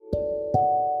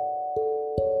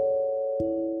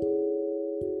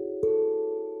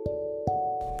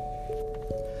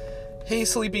Hey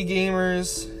sleepy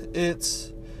gamers,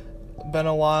 it's been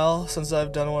a while since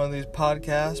I've done one of these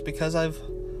podcasts because I've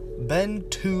been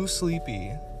too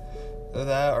sleepy.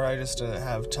 That or I just didn't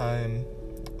have time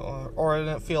or I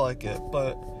didn't feel like it,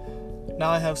 but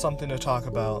now I have something to talk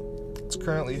about. It's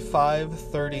currently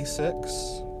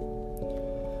 5:36.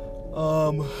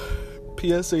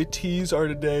 PSATs are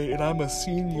today and I'm a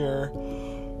senior,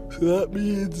 so that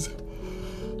means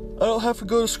I don't have to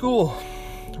go to school.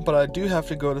 But I do have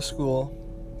to go to school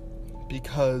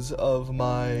because of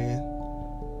my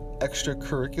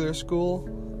extracurricular school,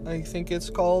 I think it's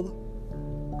called.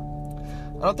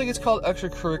 I don't think it's called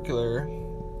extracurricular.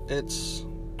 It's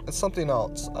something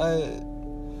else.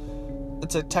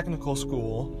 It's a technical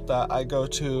school that I go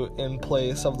to in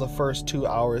place of the first 2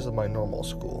 hours of my normal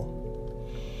school.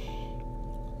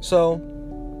 So,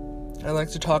 I'd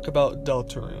like to talk about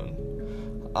Deltarune.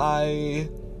 I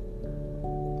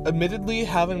admittedly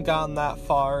haven't gotten that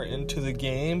far into the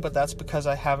game, but that's because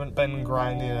I haven't been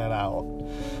grinding it out.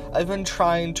 I've been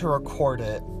trying to record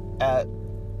it at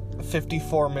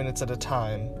 54 minutes at a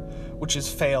time, which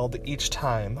has failed each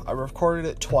time. I recorded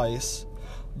it twice.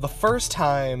 The first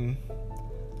time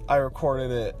I recorded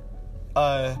it,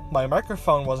 my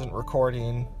microphone wasn't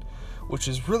recording, which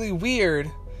is really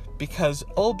weird because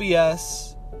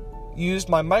OBS used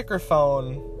my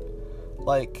microphone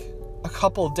like a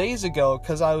couple days ago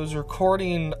because I was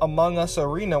recording Among Us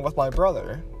Arena with my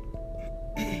brother.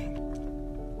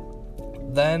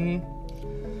 Then,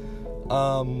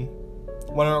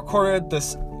 when I recorded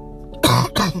this,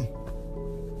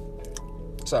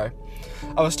 sorry,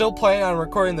 I was still planning on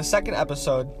recording the second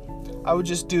episode. I would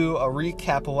just do a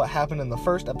recap of what happened in the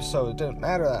first episode. It didn't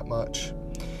matter that much.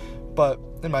 But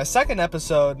in my second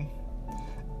episode,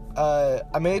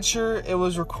 I made sure it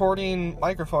was recording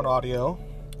microphone audio,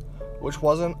 which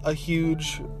wasn't a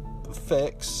huge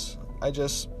fix. I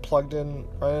just I didn't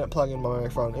plug in my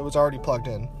microphone. It was already plugged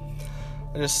in.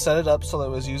 I just set it up so that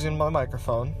it was using my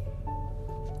microphone.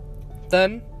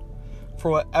 Then,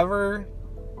 for whatever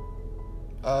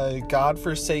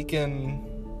godforsaken,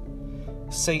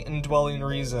 Satan-dwelling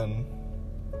reason,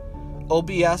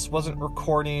 OBS wasn't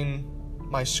recording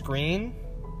my screen,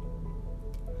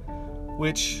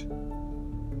 which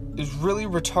is really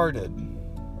retarded.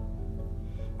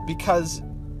 Because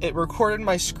it recorded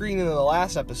my screen in the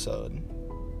last episode.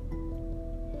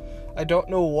 I don't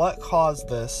know what caused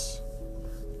this.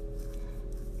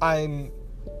 When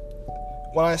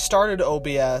I started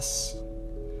OBS,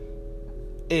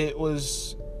 it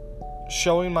was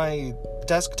showing my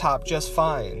desktop just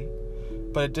fine,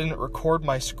 but it didn't record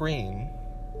my screen.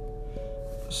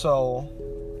 So,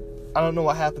 I don't know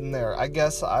what happened there. I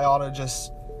guess I ought to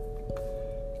just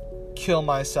kill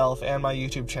myself and my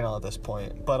YouTube channel at this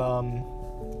point. But,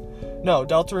 no,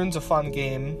 Deltarune's a fun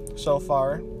game so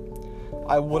far.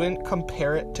 I wouldn't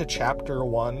compare it to Chapter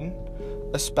 1,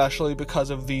 especially because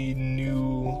of the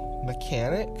new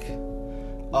mechanic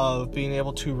of being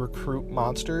able to recruit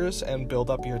monsters and build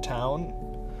up your town.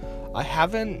 I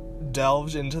haven't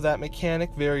delved into that mechanic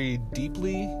very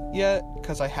deeply yet,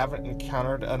 because I haven't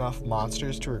encountered enough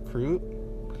monsters to recruit.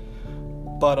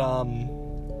 But,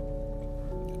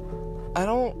 I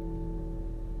don't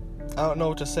know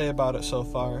what to say about it so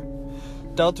far.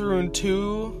 Deltarune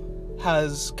 2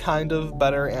 has kind of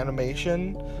better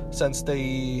animation since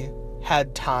they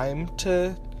had time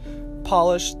to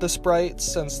polish the sprites,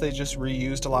 since they just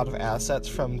reused a lot of assets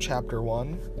from Chapter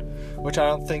 1, which I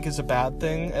don't think is a bad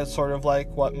thing. It's sort of like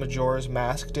what Majora's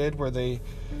Mask did, where they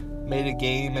made a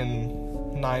game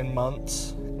in 9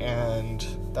 months, and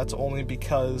that's only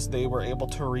because they were able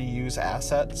to reuse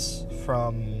assets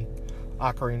from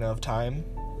Ocarina of Time.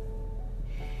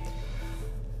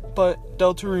 But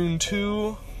Deltarune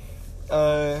 2,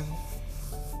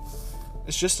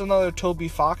 it's just another Toby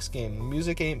Fox game. The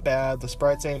music ain't bad, the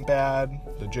sprites ain't bad,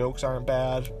 the jokes aren't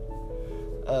bad.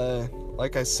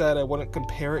 Like I said, I wouldn't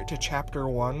compare it to Chapter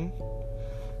 1,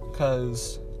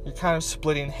 because you're kind of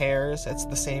splitting hairs. It's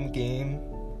the same game,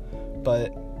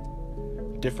 but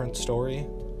different story.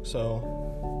 So,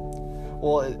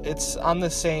 well, it's on the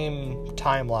same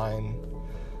timeline.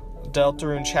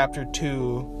 Deltarune Chapter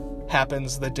 2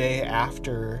 happens the day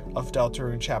after of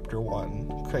Deltarune Chapter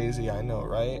 1. Crazy, I know,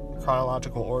 right?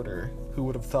 Chronological order. Who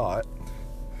would have thought?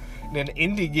 In an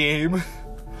indie game?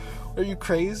 Are you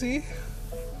crazy?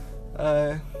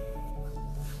 I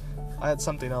had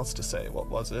something else to say. What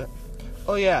was it?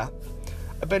 Oh yeah.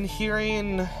 I've been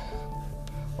hearing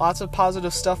lots of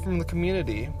positive stuff from the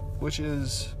community, which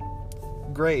is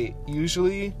great.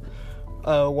 Usually,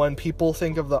 when people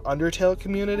think of the Undertale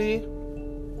community,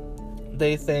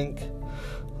 they think,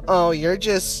 oh, you're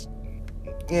just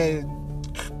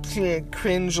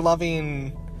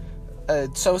cringe-loving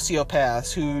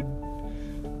sociopaths who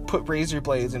put razor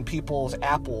blades in people's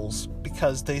apples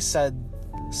because they said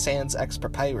sans ex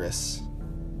papyrus.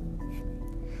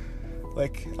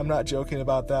 Like, I'm not joking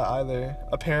about that either.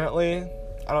 Apparently,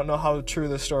 I don't know how true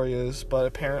this story is, but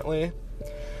apparently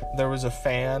there was a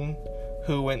fan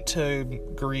who went to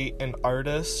greet an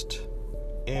artist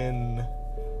in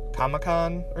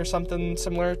Comic-Con or something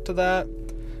similar to that,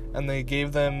 and they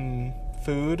gave them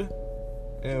food.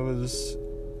 It was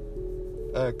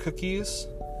cookies,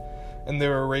 and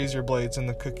there were razor blades in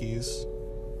the cookies.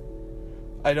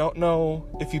 I don't know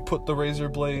if you put the razor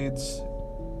blades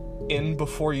in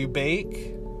before you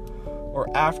bake or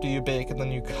after you bake and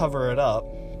then you cover it up.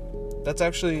 That's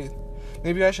actually,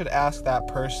 maybe I should ask that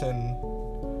person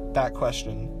that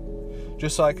question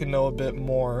just so I can know a bit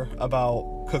more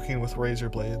about cooking with razor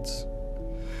blades.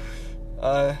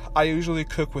 I usually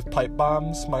cook with pipe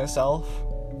bombs myself,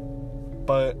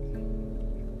 but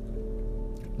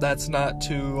that's not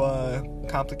too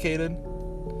complicated.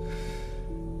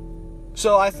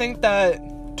 So I think that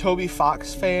Toby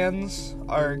Fox fans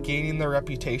are gaining their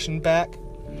reputation back.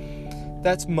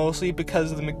 That's mostly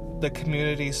because the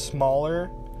community's smaller.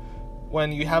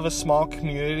 When you have a small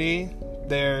community,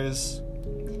 there's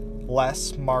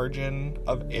less margin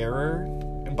of error.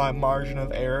 And by margin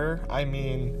of error, I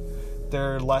mean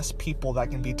there are less people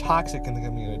that can be toxic in the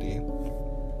community.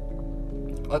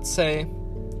 Let's say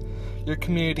your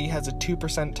community has a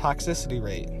 2% toxicity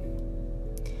rate.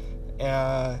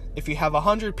 If you have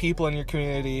 100 people in your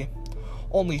community,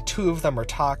 only 2 of them are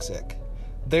toxic.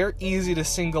 They're easy to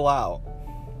single out.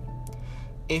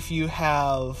 If you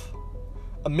have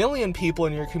 1 million people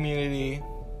in your community,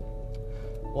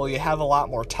 well, you have a lot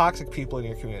more toxic people in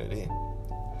your community.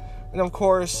 And of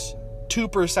course,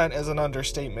 2% is an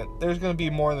understatement. There's going to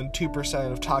be more than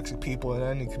 2% of toxic people in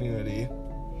any community.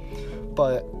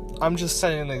 But I'm just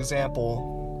setting an example.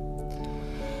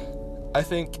 I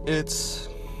think it's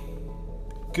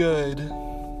good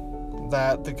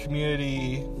that the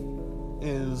community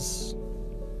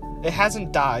it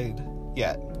hasn't died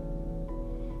yet.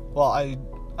 Well,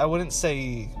 I wouldn't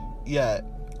say yet.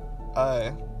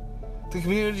 The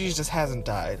community just hasn't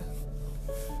died.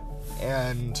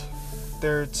 And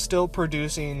they're still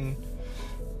producing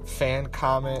fan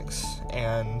comics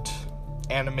and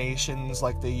animations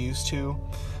like they used to.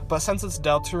 But since it's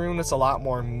Deltarune, it's a lot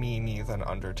more memey than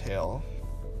Undertale.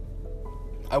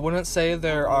 I wouldn't say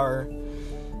there's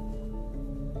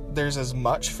as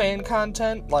much fan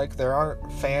content. Like, there aren't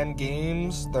fan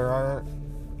games, there aren't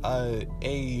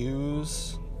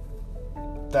AUs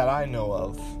that I know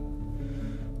of.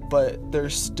 But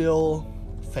there's still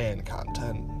fan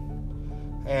content.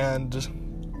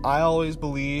 And I always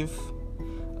believe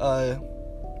the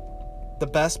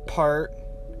best part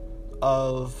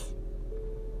of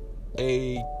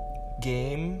a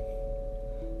game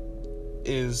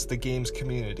is the game's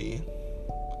community.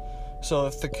 So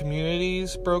if the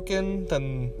community's broken,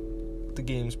 then the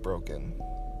game's broken.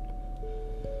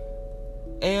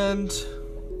 And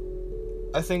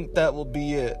I think that will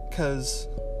be it, because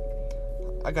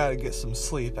I gotta get some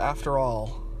sleep. After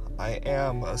all, I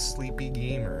am a sleepy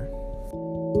gamer.